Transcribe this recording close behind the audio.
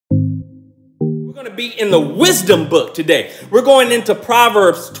We're going to be in the wisdom book today. We're going into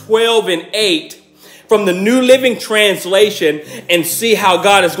Proverbs 12 and 8 from the New Living Translation and see how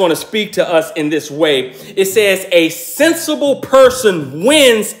God is going to speak to us in this way. It says, a sensible person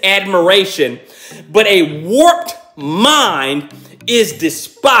wins admiration, but a warped mind is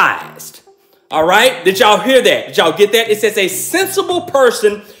despised. All right? Did y'all hear that? Did y'all get that? It says a sensible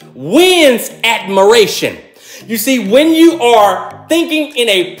person wins admiration. You see, when you are thinking in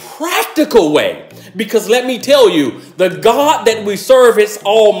a practical way, because let me tell you, the God that we serve is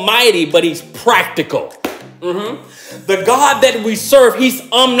almighty, but he's practical. The God that we serve, he's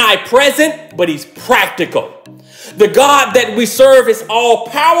omnipresent, but he's practical. The God that we serve is all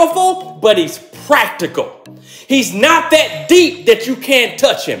powerful, but he's practical. He's not that deep that you can't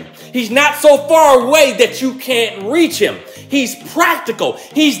touch him. He's not so far away that you can't reach him. He's practical.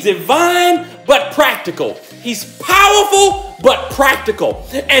 He's divine, but practical. He's powerful, but practical.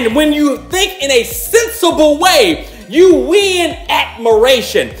 And when you think in a sensible way, you win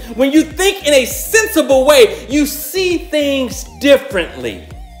admiration. When you think in a sensible way, you see things differently.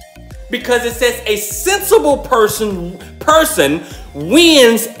 Because it says a sensible person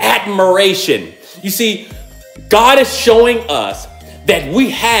wins admiration. You see, God is showing us that we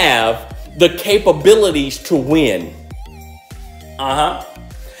have the capabilities to win.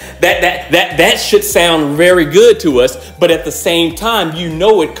 That should sound very good to us, but at the same time, you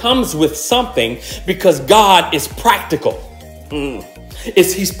know it comes with something because God is practical.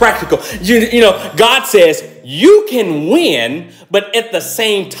 He's practical. You know, God says you can win, but at the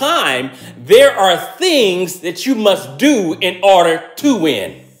same time, there are things that you must do in order to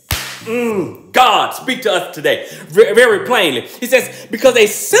win. God, speak to us today very plainly. He says, because a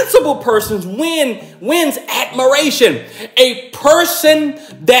sensible person wins admiration. A person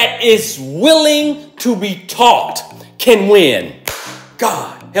that is willing to be taught can win.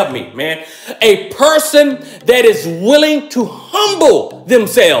 God, help me, man. A person that is willing to humble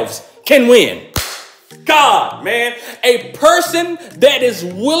themselves can win. God, man. A person that is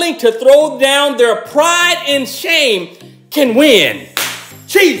willing to throw down their pride and shame can win.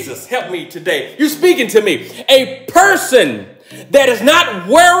 Jesus, help me today. You're speaking to me. A person that is not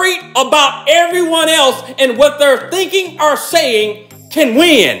worried about everyone else and what they're thinking or saying can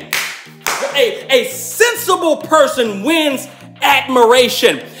win. A sensible person wins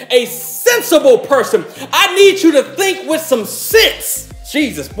admiration. A sensible person. I need you to think with some sense.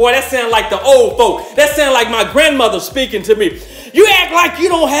 Jesus, boy, that sounds like the old folk. That sounds like my grandmother speaking to me. You act like you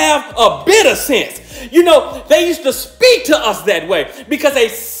don't have a bit of sense. You know, they used to speak to us that way because a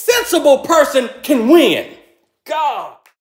sensible person can win. God.